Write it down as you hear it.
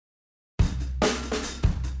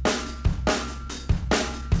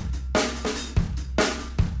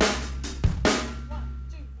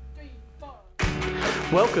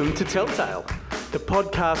Welcome to Telltale, the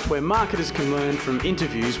podcast where marketers can learn from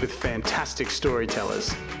interviews with fantastic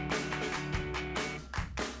storytellers.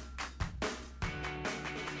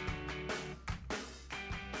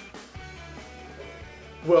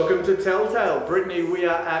 Welcome to Telltale. Brittany, we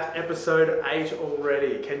are at episode 8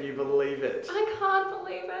 already. Can you believe it? I can't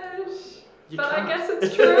believe it. You but can't. I guess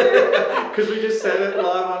it's true. Because we just said it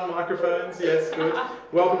live on microphones. Yes, good.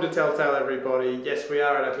 Welcome to Telltale, everybody. Yes, we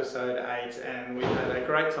are at episode 8 and we had a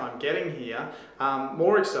great time getting here.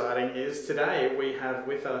 More exciting is today we have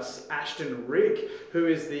with us Ashton Rigg, who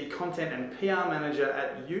is the content and PR manager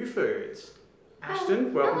at YouFoods.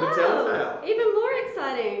 Ashton, welcome to Telltale. Even more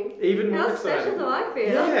exciting. Even more How exciting. special do I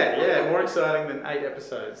feel? Yeah, more exciting than 8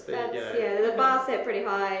 episodes. There you go. Yeah, the bar set pretty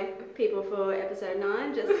high, people, for episode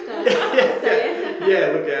 9, just saying. Yeah,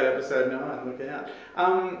 look out, episode 9, look out.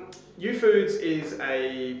 YouFoods is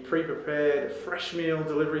a pre-prepared fresh meal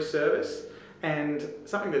delivery service, and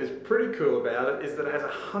something that is pretty cool about it is that it has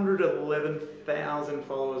 111,000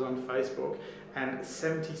 followers on Facebook and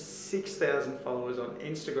 76,000 followers on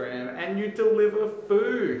Instagram, and you deliver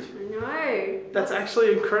food. I know. That's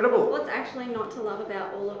actually incredible. What's actually not to love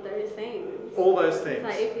about all of those things? All those things. It's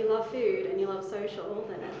like if you love food and you love social,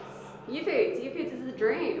 then it's YouFoods. YouFoods is the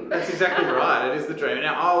dream. That's exactly right. It is the dream.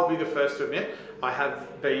 Now, I'll be the first to admit, I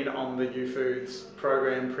have been on the YouFoods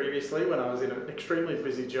program previously when I was in an extremely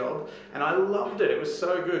busy job, and I loved it. It was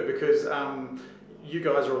so good because you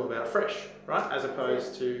guys are all about fresh, right? As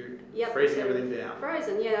opposed to freezing everything down.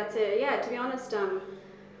 Frozen, yeah, that's it. Yeah, to be honest,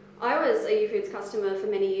 I was a YouFoods customer for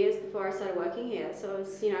many years before I started working here. So I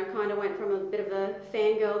was, kind of went from a bit of a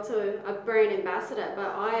fangirl to a brand ambassador.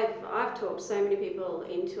 But I've talked so many people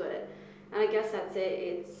into it, and I guess that's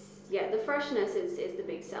it. The freshness is the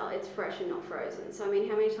big sell. It's fresh and not frozen. So I mean,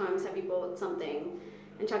 how many times have you bought something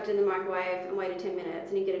and chucked it in the microwave and waited 10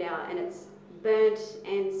 minutes and you get it out and it's burnt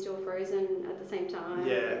and still frozen at the same time?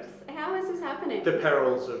 Yeah. How is this happening? The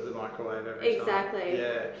perils of the microwave every time. Exactly.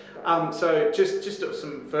 Yeah. So just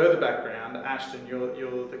some further background, Ashton, you're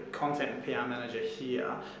the content and PR manager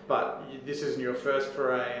here, but this isn't your first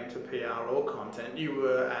foray into PR or content. You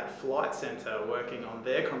were at Flight Centre working on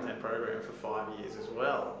their content program for 5 years as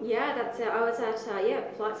well. Yeah, that's it. I was at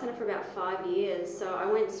Flight Centre for about 5 years. So I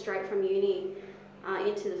went straight from uni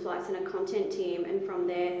into the Flight Centre content team, and from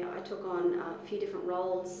there I took on a few different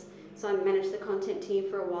roles. So I managed the content team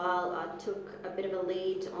for a while. I took a bit of a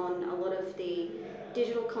lead on a lot of the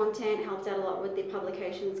digital content, helped out a lot with the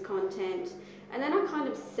publications content, and then I kind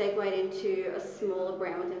of segued into a smaller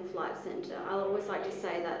brand within Flight Centre. I always like to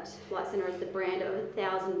say that Flight Centre is the brand of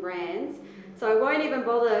 1,000 brands, so I won't even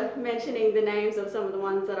bother mentioning the names of some of the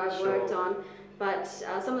ones that I've worked on. But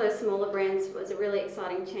some of those smaller brands was a really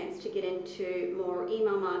exciting chance to get into more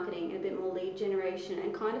email marketing, a bit more lead generation,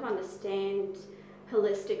 and kind of understand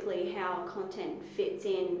holistically how content fits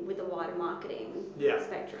in with the wider marketing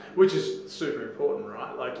spectrum. Which is super important,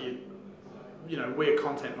 right? Like we're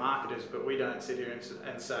content marketers, but we don't sit here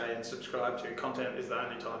and say and subscribe to content is the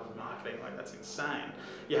only type of marketing. Like, that's insane.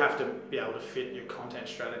 You have to be able to fit your content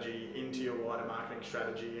strategy into your wider marketing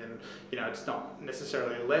strategy, and it's not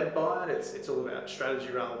necessarily led by it. It's all about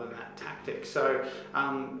strategy rather than that tactic. So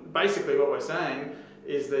basically what we're saying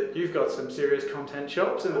is that you've got some serious content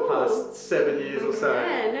chops in the past 7 years or so.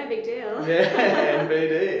 Yeah, no big deal. Yeah,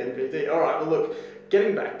 NBD. All right, well look,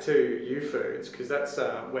 getting back to YouFoods, because that's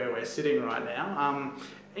where we're sitting right now.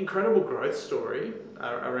 Incredible growth story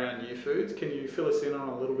around YouFoods. Can you fill us in on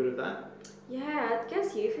a little bit of that? Yeah, I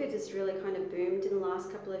guess YouFoods has really kind of boomed in the last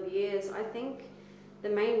couple of years. I think the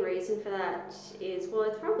main reason for that is,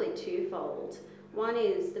 it's probably twofold. One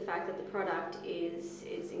is the fact that the product is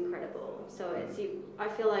incredible. So I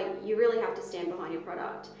feel like you really have to stand behind your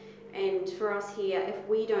product. And for us here, if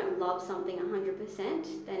we don't love something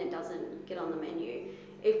 100%, then it doesn't get on the menu.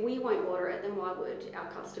 If we won't order it, then why would our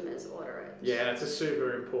customers order it? Yeah, it's a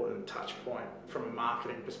super important touch point from a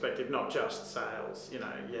marketing perspective, not just sales, Yeah,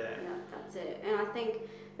 that's it. And I think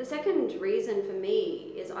the second reason for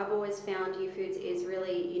me is I've always found YouFoods is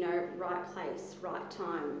really, right place, right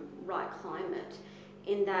time, right climate,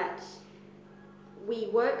 in that we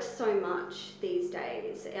work so much these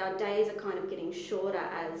days. Our days are kind of getting shorter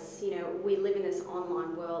as, we live in this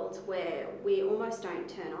online world where we almost don't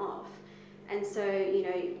turn off. And so,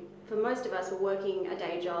 for most of us, we're working a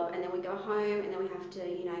day job and then we go home and then we have to,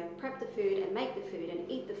 prep the food and make the food and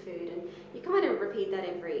eat the food, and you kind of repeat that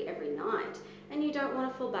every night. And you don't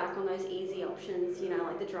want to fall back on those easy options,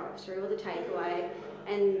 like the drive-through or the takeaway.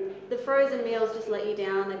 And the frozen meals just let you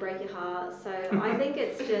down, they break your heart. So I think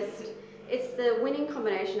it's the winning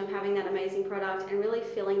combination of having that amazing product and really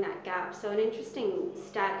filling that gap. So an interesting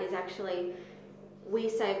stat is actually we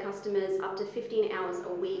save customers up to 15 hours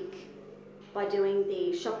a week by doing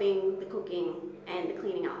the shopping, the cooking, and the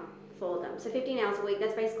cleaning up for them. So 15 hours a week,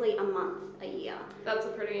 that's basically a month a year. That's a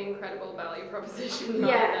pretty incredible value proposition.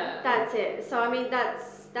 Yeah, that's it. So I mean,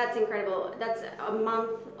 that's incredible. That's a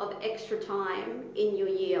month of extra time in your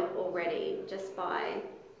year already just by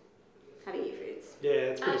having YouFoods. Yeah,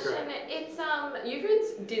 it's pretty great. It's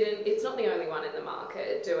YouFoods it's not the only one in the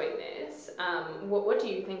market doing this. What do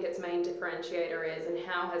you think its main differentiator is, and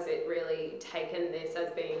how has it really taken this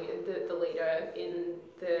as being the leader in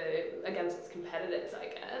against its competitors, I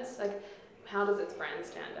guess? Like, how does its brand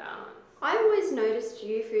stand out? I always noticed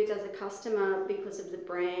YouFoods as a customer because of the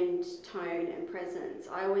brand tone and presence.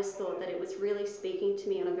 I always thought that it was really speaking to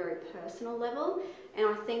me on a very personal level, and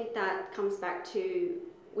I think that comes back to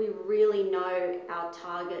we really know our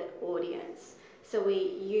target audience. So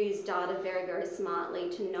we use data very, very smartly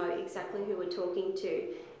to know exactly who we're talking to,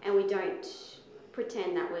 and we don't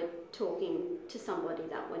pretend that we're talking to somebody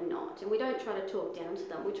that we're not. And we don't try to talk down to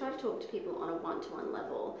them. We try to talk to people on a one-to-one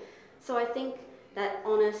level. So I think that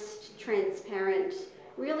honest, transparent,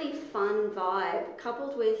 really fun vibe,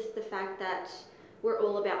 coupled with the fact that we're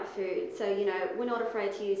all about food. So, you know, we're not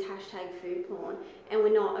afraid to use #foodporn, and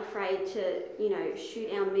we're not afraid to, you know,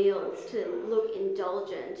 shoot our meals to look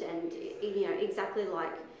indulgent and, you know, exactly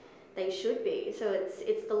like they should be. So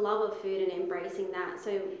it's the love of food and embracing that.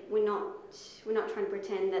 So we're not trying to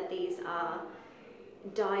pretend that these are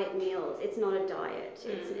diet meals. It's not a diet.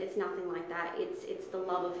 It's nothing like that. It's the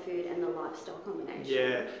love of food and the lifestyle combination.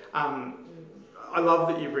 Yeah. I love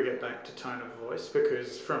that you bring it back to tone of voice,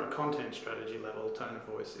 because from a content strategy level, tone of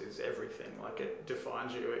voice is everything. Like, it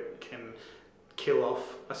defines you. It can kill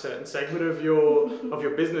off a certain segment of your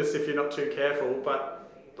business if you're not too careful.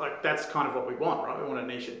 But like, that's kind of what we want, right? We want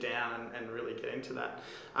to niche it down and really get into that.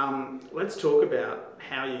 Let's talk about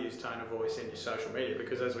how you use tone of voice in your social media,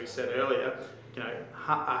 because as we said earlier, you know,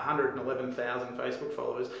 111,000 Facebook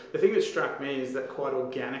followers. The thing that struck me is that quite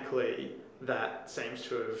organically that seems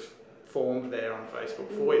to have formed there on Facebook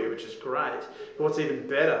for you, which is great. But what's even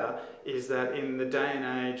better is that in the day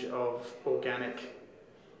and age of organic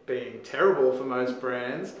being terrible for most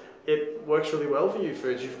brands, it works really well for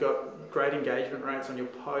YouFoods. You've got great engagement rates on your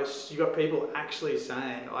posts. You've got people actually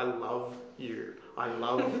saying, I love you. I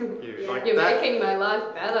love you. Yeah. Like, you're making my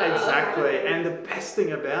life better. Exactly. And the best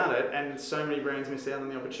thing about it, and so many brands miss out on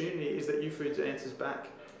the opportunity, is that YouFoods answers back.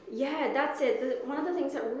 Yeah, that's it. One of the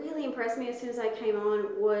things that really impressed me as soon as I came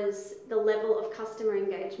on was the level of customer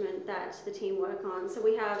engagement that the team work on. So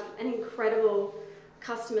we have an incredible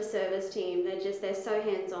customer service team. They're so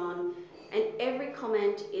hands-on, and every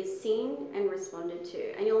comment is seen and responded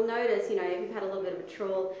to. And you'll notice, you know, if you've had a little bit of a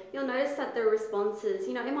trawl, you'll notice that the responses,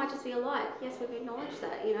 you know, it might just be a like. Yes, we've acknowledged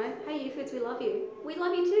that, you know. Hey, YouFoods, we love you. We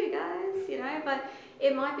love you too, guys, you know. But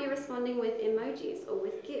it might be responding with emojis or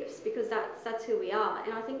with GIFs, because that's who we are.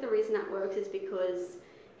 And I think the reason that works is because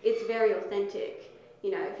it's very authentic.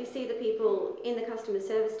 You know, if you see the people in the customer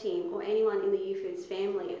service team or anyone in the YouFoods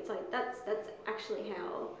family, it's like that's actually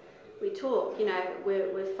how we talk. You know,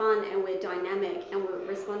 we're fun and we're dynamic and we're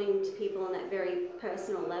responding to people on that very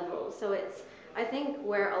personal level. So I think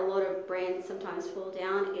where a lot of brands sometimes fall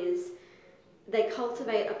down is they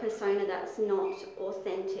cultivate a persona that's not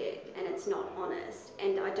authentic and it's not honest.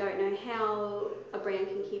 And I don't know how a brand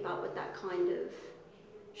can keep up with that kind of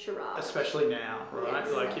charade. Especially now, right?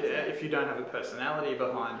 Yes, like, if you don't have a personality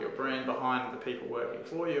behind your brand, behind the people working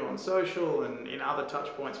for you on social and in other touch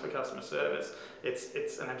points for customer service,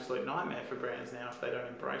 it's an absolute nightmare for brands now if they don't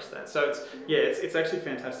embrace that. So it's actually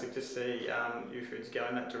fantastic to see YouFoods go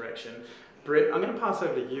in that direction. Britt, I'm going to pass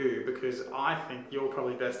over to you, because I think you're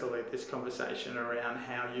probably best to lead this conversation around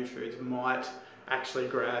how YouFoods might actually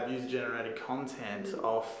grab user-generated content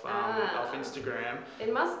off Instagram.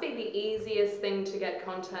 It must be the easiest thing to get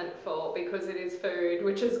content for, because it is food,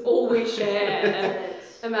 which is all we share.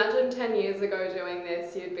 And imagine 10 years ago doing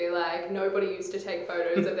this, you'd be like, nobody used to take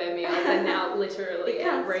photos of their meals, and now literally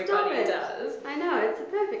everybody does. I know, it's a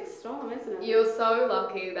perfect storm, isn't it? You're so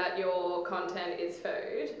lucky that your content is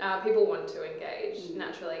food. People want to engage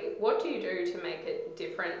naturally. What do you do to make it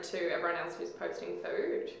different to everyone else who's posting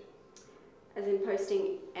food? As in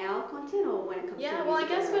posting our content, or when it comes to I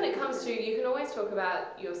guess when it comes to, you can always talk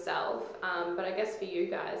about yourself, but I guess for you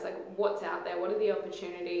guys, like, what's out there? What are the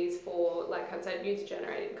opportunities for, like I said,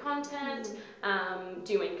 user-generated content?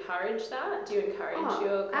 Do you encourage that? Do you encourage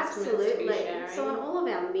your customers to be sharing? So on all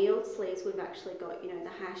of our meal sleeves, we've actually got, you know,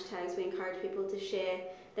 the hashtags. We encourage people to share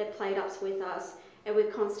their plate ups with us, and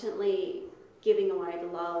we're constantly giving away the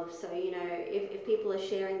love. So, you know, if people are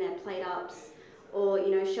sharing their plate ups, or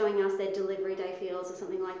showing us their delivery day feels or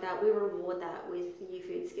something like that, we reward that with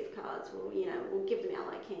YouFoods gift cards. We'll give them out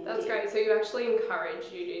like candy. That's great. So you actually encourage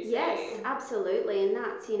UGC. Yes, absolutely. And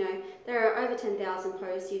that's, there are over 10,000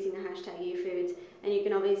 posts using the hashtag YouFoods, and you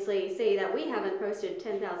can obviously see that we haven't posted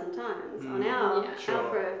 10,000 times on our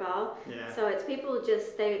profile. Yeah. So it's people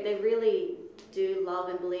just, they really do love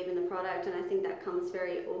and believe in the product, and I think that comes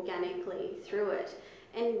very organically through it.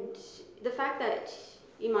 And the fact that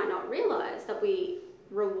you might not realise that we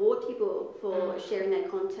reward people for sharing their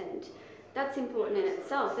content, that's important in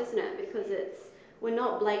itself, isn't it? Because we're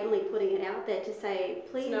not blatantly putting it out there to say,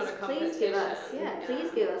 please give us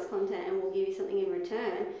please give us content and we'll give you something in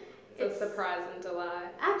return. It's a surprise and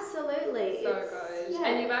delight. Absolutely. So good. Yeah.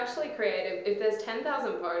 And you've actually created, if there's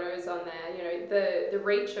 10,000 photos on there, the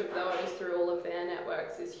reach of those through all of their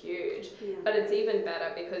networks is huge. Yeah. But it's even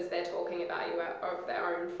better because they're talking about you of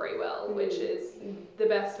their own free will, which is the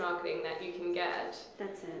best marketing that you can get.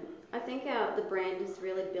 That's it. I think the brand is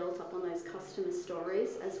really built up on those customer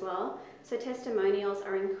stories as well. So testimonials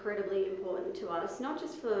are incredibly important to us, not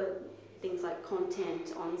just for things like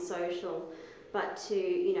content on social, but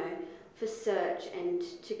to, for search and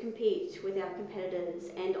to compete with our competitors,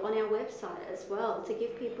 and on our website as well, to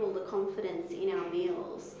give people the confidence in our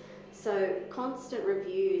meals. So constant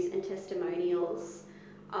reviews and testimonials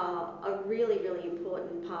are a really, really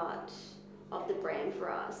important part of the brand for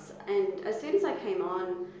us. And as soon as I came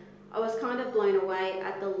on, I was kind of blown away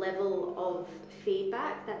at the level of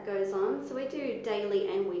feedback that goes on. So we do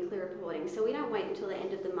daily and weekly reporting. So we don't wait until the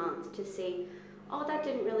end of the month to see, oh, that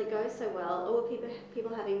didn't really go so well, or were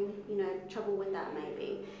people having, trouble with that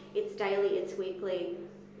maybe. It's daily, it's weekly,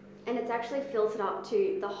 and it's actually filtered up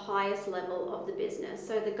to the highest level of the business.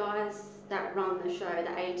 So the guys that run the show,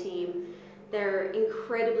 the A-team, they're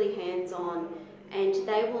incredibly hands-on, and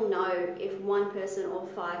they will know if one person or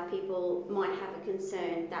 5 people might have a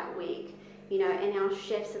concern that week. And our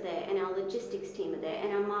chefs are there, and our logistics team are there,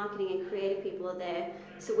 and our marketing and creative people are there.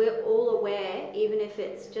 So we're all aware, even if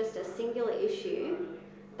it's just a singular issue,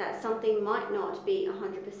 that something might not be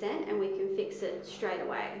 100%, and we can fix it straight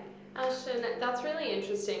away. Ashton, that's really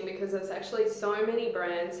interesting because there's actually so many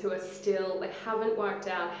brands who are still haven't worked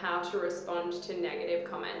out how to respond to negative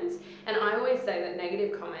comments. And I always say that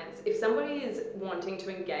negative comments, if somebody is wanting to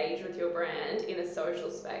engage with your brand in a social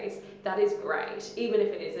space, that is great, even if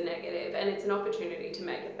it is a negative, and it's an opportunity to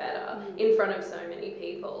make it better in front of so many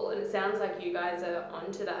people. And it sounds like you guys are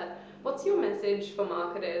onto that. What's your message for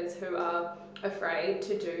marketers who are afraid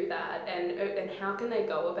to do that, and how can they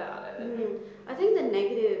go about it? I think the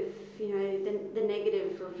negative, the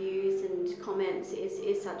negative reviews and comments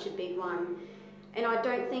is such a big one, and I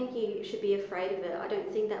don't think you should be afraid of it. I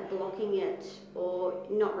don't think that blocking it or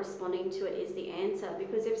not responding to it is the answer,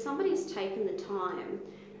 because if somebody's taken the time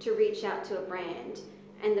to reach out to a brand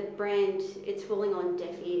and the brand it's falling on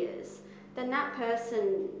deaf ears, then that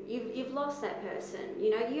person, you've lost that person.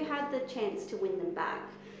 You had the chance to win them back.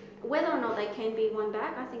 Whether or not they can be won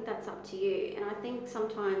back, I think that's up to you. And I think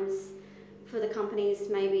sometimes for the companies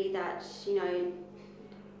maybe that,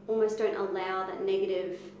 almost don't allow that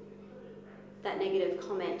negative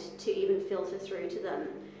comment to even filter through to them,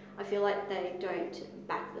 I feel like they don't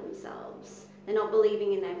back themselves. They're not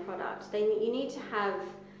believing in their product. You need to have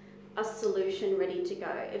a solution ready to go.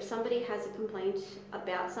 If somebody has a complaint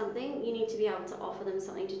about something, you need to be able to offer them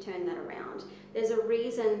something to turn that around. There's a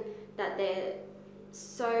reason that they're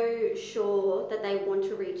so sure that they want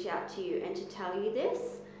to reach out to you and to tell you this.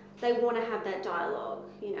 They want to have that dialogue.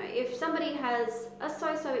 If somebody has a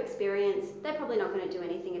so-so experience, they're probably not going to do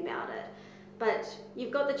anything about it. But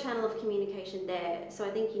you've got the channel of communication there, so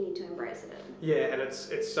I think you need to embrace it. Yeah, and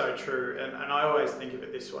it's so true. And I always think of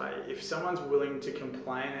it this way. If someone's willing to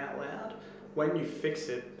complain out loud, when you fix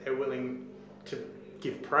it, they're willing to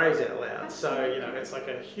give praise out loud. Absolutely. So, it's like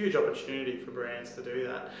a huge opportunity for brands to do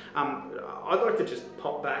that. I'd like to just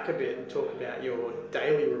pop back a bit and talk about your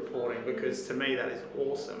daily reporting, because to me that is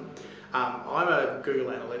awesome. I'm a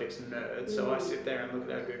Google Analytics nerd, so I sit there and look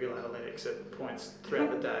at our Google Analytics at points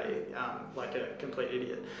throughout the day like a complete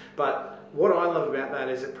idiot. But what I love about that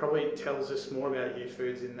is it probably tells us more about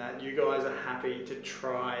YouFoods, in that you guys are happy to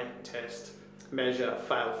try, test, measure,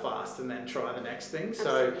 fail fast, and then try the next thing.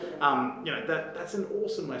 Absolutely. So, that's an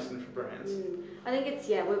awesome lesson for brands. I think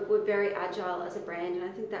we're very agile as a brand, and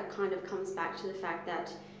I think that kind of comes back to the fact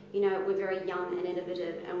that, we're very young and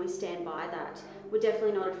innovative, and we stand by that. We're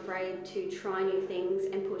definitely not afraid to try new things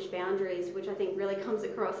and push boundaries, which I think really comes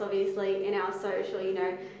across obviously in our social,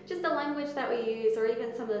 just the language that we use, or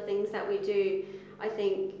even some of the things that we do. I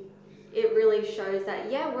think it really shows that,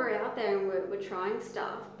 we're out there and we're trying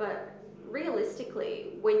stuff, but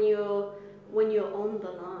realistically, when you're when you're on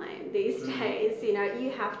the line these days, you know,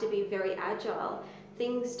 you have to be very agile.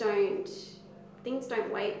 Things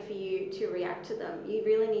don't wait for you to react to them. You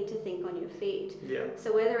really need to think on your feet. Yeah.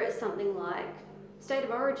 So whether it's something like State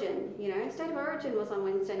of Origin, you know, State of Origin was on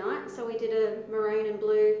Wednesday night, so we did a maroon and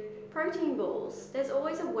blue protein balls. There's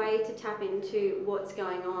always a way to tap into what's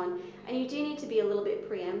going on, and you do need to be a little bit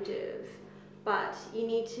preemptive, but you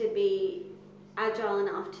need to be agile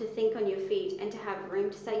enough to think on your feet and to have room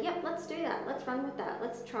to say, yep, let's do that, let's run with that,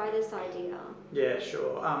 let's try this idea. Yeah,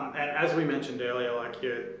 sure. And as we mentioned earlier, like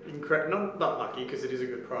you're not lucky because it is a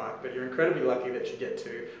good product, but you're incredibly lucky that you get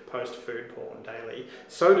to post food porn daily.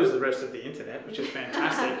 So does the rest of the internet, which is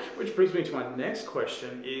fantastic. Which brings me to my next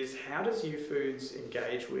question: is how does YouFoods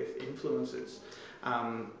engage with influencers?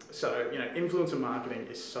 So, you know, influencer marketing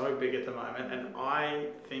is so big at the moment, and I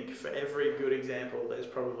think for every good example, there's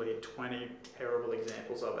probably 20 terrible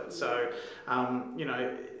examples of it. So, you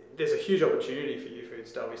know, there's a huge opportunity for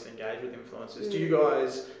YouFoods to obviously engage with influencers. Do you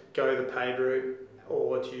guys go the paid route,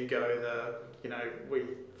 or do you go the, you know, we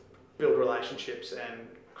build relationships and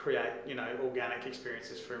create, you know, organic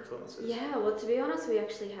experiences for influencers? Yeah, well, to be honest, we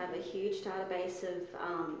actually have a huge database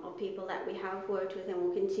of people that we have worked with and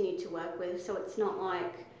will continue to work with. So it's not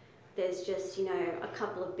like there's just, you know, a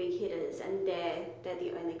couple of big hitters and they're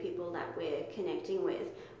the only people that we're connecting with.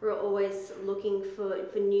 We're always looking for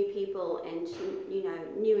new people and, you know,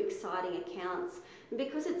 new exciting accounts. And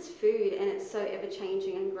because it's food and it's so ever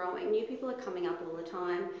changing and growing, new people are coming up all the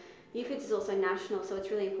time. YouFoods is also national, so it's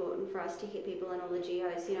really important for us to hit people in all the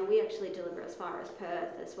geos. You know, we actually deliver as far as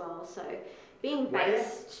Perth as well. So being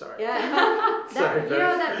based, Sorry. Yeah, Sorry, you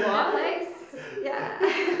know that wild place,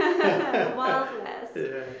 yeah, Wild West.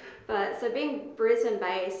 Yeah. But so being Brisbane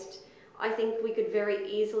based, I think we could very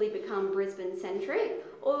easily become Brisbane centric,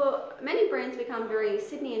 or many brands become very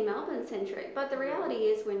Sydney and Melbourne centric. But the reality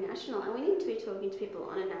is we're national, and we need to be talking to people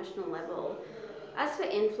on a national level. As for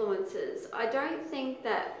influencers, I don't think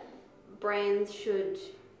that brands should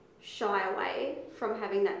shy away from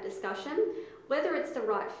having that discussion. Whether it's the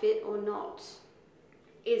right fit or not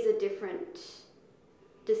is a different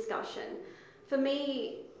discussion. For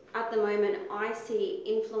me, at the moment, I see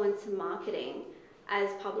influencer marketing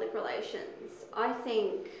as public relations. I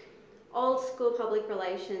think old school public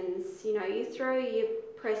relations, you know, you throw your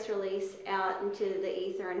press release out into the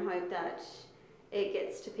ether and hope that it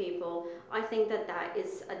gets to people. I think that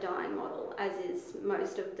is a dying model, as is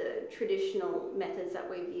most of the traditional methods that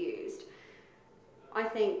we've used. I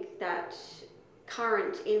think that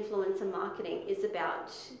current influencer marketing is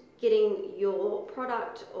about getting your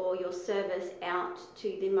product or your service out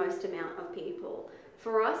to the most amount of people.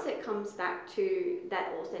 For us, it comes back to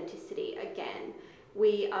that authenticity again.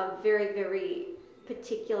 We are very, very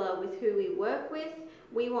particular with who we work with.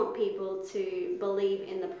 We want people to believe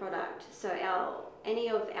in the product. So any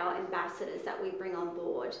of our ambassadors that we bring on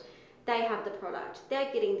board, they have the product.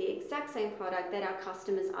 They're getting the exact same product that our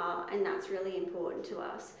customers are, and that's really important to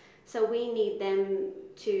us. So we need them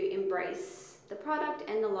to embrace the product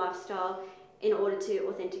and the lifestyle in order to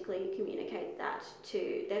authentically communicate that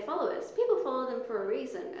to their followers. People follow them for a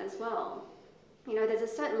reason as well. You know, there's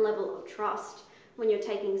a certain level of trust when you're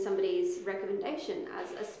taking somebody's recommendation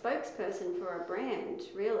as a spokesperson for a brand,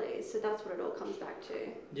 really. So that's what it all comes back to.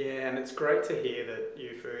 Yeah, and it's great to hear that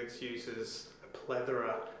YouFoods uses a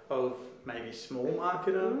plethora of maybe small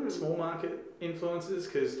market influencers,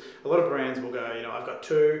 because a lot of brands will go, you know, I've got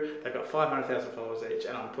two, they've got 500,000 followers each,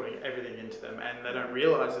 and I'm putting everything into them, and they don't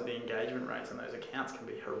realise that the engagement rates on those accounts can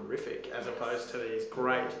be horrific, as opposed to these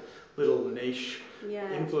great little niche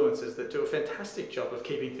influencers that do a fantastic job of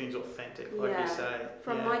keeping things authentic, like you say.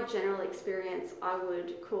 From my general experience, I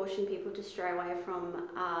would caution people to stray away from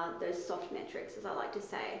those soft metrics, as I like to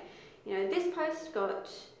say. You know, this post got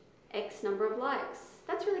X number of likes.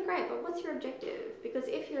 That's really great, but what's your objective? Because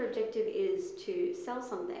if your objective is to sell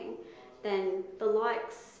something, then the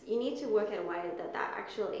likes, you need to work out a way that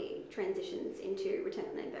actually transitions into return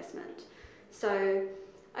on investment. So,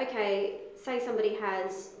 okay, say somebody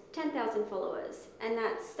has 10,000 followers, and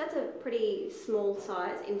that's a pretty small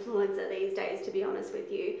size influencer these days, to be honest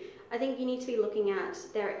with you. I think you need to be looking at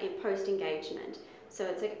their post engagement. So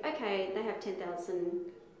it's like, okay, they have 10,000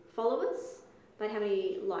 followers, but how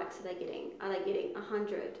many likes are they getting? Are they getting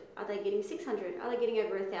 100? Are they getting 600? Are they getting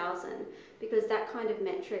over 1,000? Because that kind of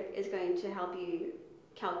metric is going to help you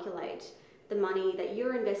calculate the money that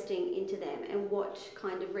you're investing into them and what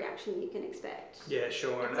kind of reaction you can expect. Yeah,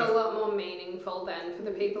 sure. It's a lot more meaningful then for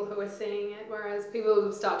the people who are seeing it, whereas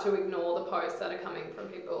people start to ignore the posts that are coming from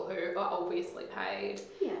people who are obviously paid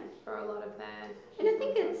for a lot of their... And I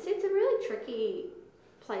think it's a really tricky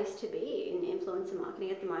place to be in influencer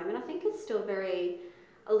marketing at the moment. I think it's still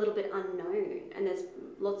a little bit unknown, and there's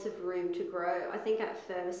lots of room to grow. I think at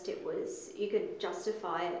first it was, you could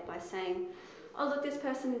justify it by saying, oh look, this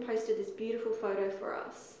person posted this beautiful photo for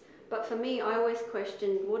us. But for me, I always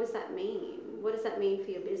questioned, what does that mean? What does that mean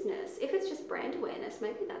for your business? If it's just brand awareness,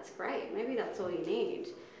 maybe that's great. Maybe that's all you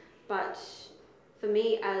need. But for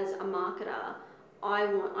me as a marketer, I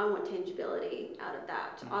want tangibility out of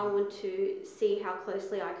that. I want to see how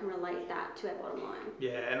closely I can relate that to our bottom line.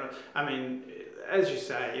 Yeah, and I mean, as you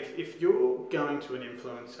say, if you're going to an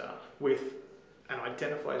influencer with an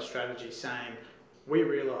identified strategy saying, we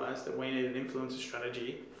realise that we need an influencer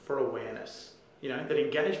strategy for awareness, you know, that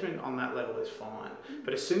engagement on that level is fine.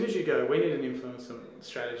 But as soon as you go, we need an influencer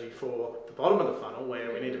strategy for the bottom of the funnel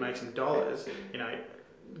where we need to make some dollars, you know,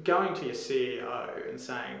 going to your CEO and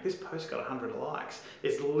saying, this post got 100 likes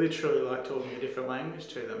is literally like talking a different language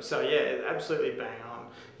to them. So yeah, absolutely bang on.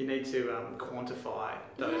 You need to quantify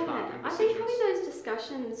those marketing decisions. I think having those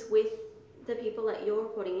discussions with the people that you're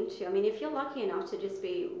reporting into, I mean, if you're lucky enough to just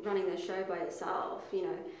be running the show by yourself, you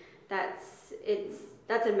know, that's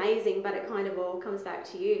amazing, but it kind of all comes back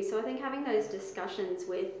to you. So I think having those discussions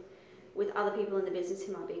with other people in the business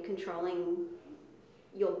who might be controlling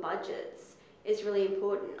your budgets is really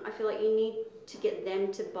important. I feel like you need to get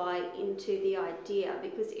them to buy into the idea,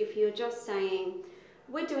 because if you're just saying,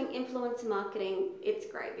 we're doing influencer marketing, it's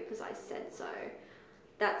great because I said so,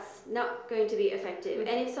 that's not going to be effective.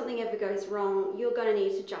 And if something ever goes wrong, you're going to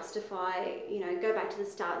need to justify, you know, go back to the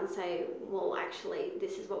start and say, well, actually,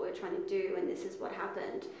 this is what we're trying to do and this is what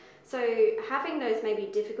happened. So having those maybe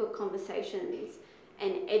difficult conversations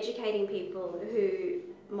and educating people who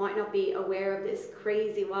might not be aware of this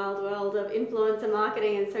crazy wild world of influencer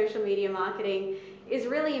marketing and social media marketing is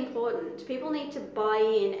really important. People need to buy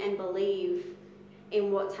in and believe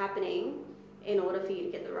in what's happening in order for you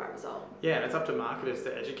to get the right result. Yeah, and it's up to marketers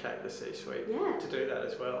to educate the C-suite to do that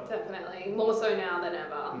as well. Definitely. More so now than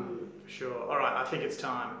ever. For sure. All right, I think it's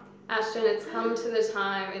time. Ashton, it's come to the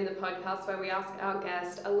time in the podcast where we ask our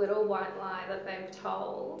guest a little white lie that they've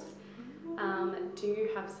told. Do you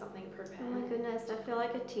have something prepared? Oh my goodness, I feel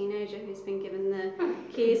like a teenager who's been given the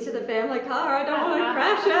keys to the family car. I don't want to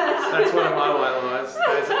crash it. That's one of my white lies.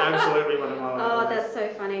 That's absolutely one of my white lies. Oh, that's so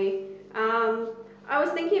funny. I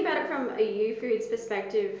was thinking about it from a YouFoods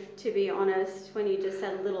perspective, to be honest, when you just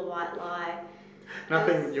said a little white lie.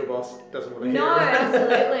 Nothing your boss doesn't want to hear. No,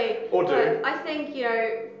 absolutely. Or do. But I think, you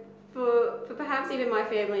know, for perhaps even my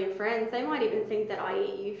family and friends, they might even think that I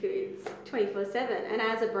eat YouFoods 24/7. And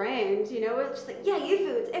as a brand, you know, we're just like, yeah,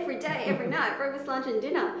 YouFoods every day, every night, breakfast, lunch and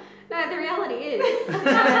dinner. No, the reality is, you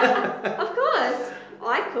know, of course,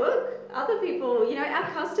 I cook. Other people, you know, our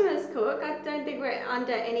customers cook. I don't think we're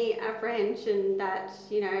under any apprehension that,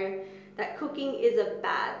 you know, that cooking is a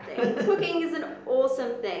bad thing. Cooking is an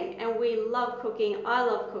awesome thing, and we love cooking. I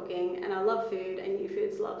love cooking, and I love food, and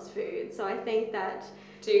YouFoods loves food. So I think that...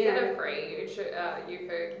 Do you get a free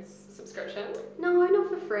YouFoods subscription? No, not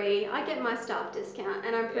for free. I get my staff discount,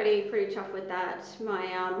 and I'm pretty chuffed with that.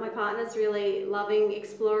 My partner's really loving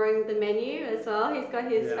exploring the menu as well. He's got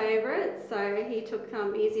his favourites, so he took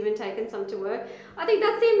he's even taken some to work. I think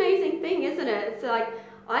that's the amazing thing, isn't it? It's like,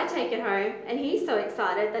 I take it home, and he's so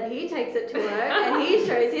excited that he takes it to work, and he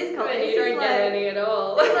shows his colleagues. But you don't get any at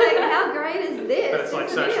all. It's like, how great is this? But it's like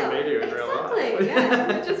social media in real life. Exactly,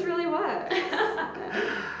 yeah. It just really works.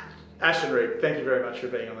 Ashton Reid, thank you very much for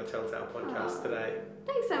being on the Telltale podcast today.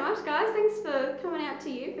 Thanks so much, guys. Thanks for coming out to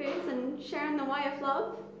YouFoods and sharing the way of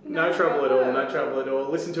love. No trouble at all, no trouble at all.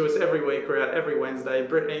 Listen to us every week. We're out every Wednesday.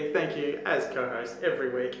 Brittany, thank you as co-host every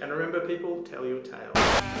week. And remember, people, tell your tale.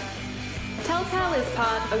 Telltale is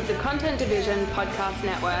part of the Content Division podcast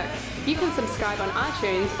network. You can subscribe on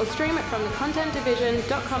iTunes or stream it from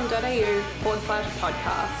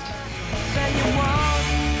thecontentdivision.com.au/podcast.